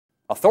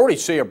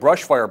Authorities say a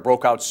brush fire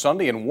broke out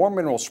Sunday in Warm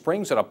Mineral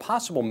Springs at a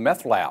possible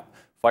meth lab.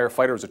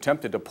 Firefighters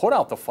attempted to put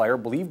out the fire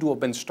believed to have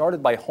been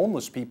started by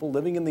homeless people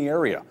living in the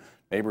area.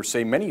 Neighbors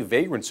say many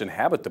vagrants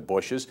inhabit the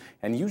bushes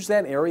and use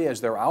that area as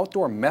their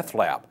outdoor meth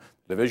lab.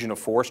 The Division of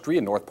Forestry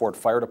and Northport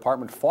Fire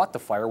Department fought the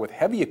fire with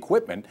heavy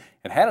equipment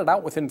and had it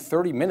out within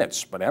 30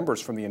 minutes. But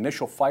embers from the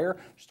initial fire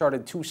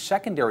started two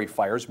secondary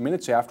fires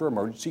minutes after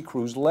emergency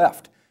crews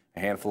left. A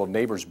handful of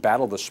neighbors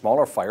battled the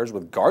smaller fires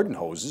with garden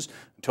hoses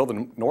until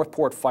the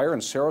Northport Fire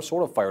and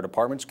Sarasota Fire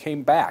Departments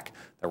came back.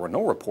 There were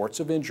no reports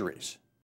of injuries.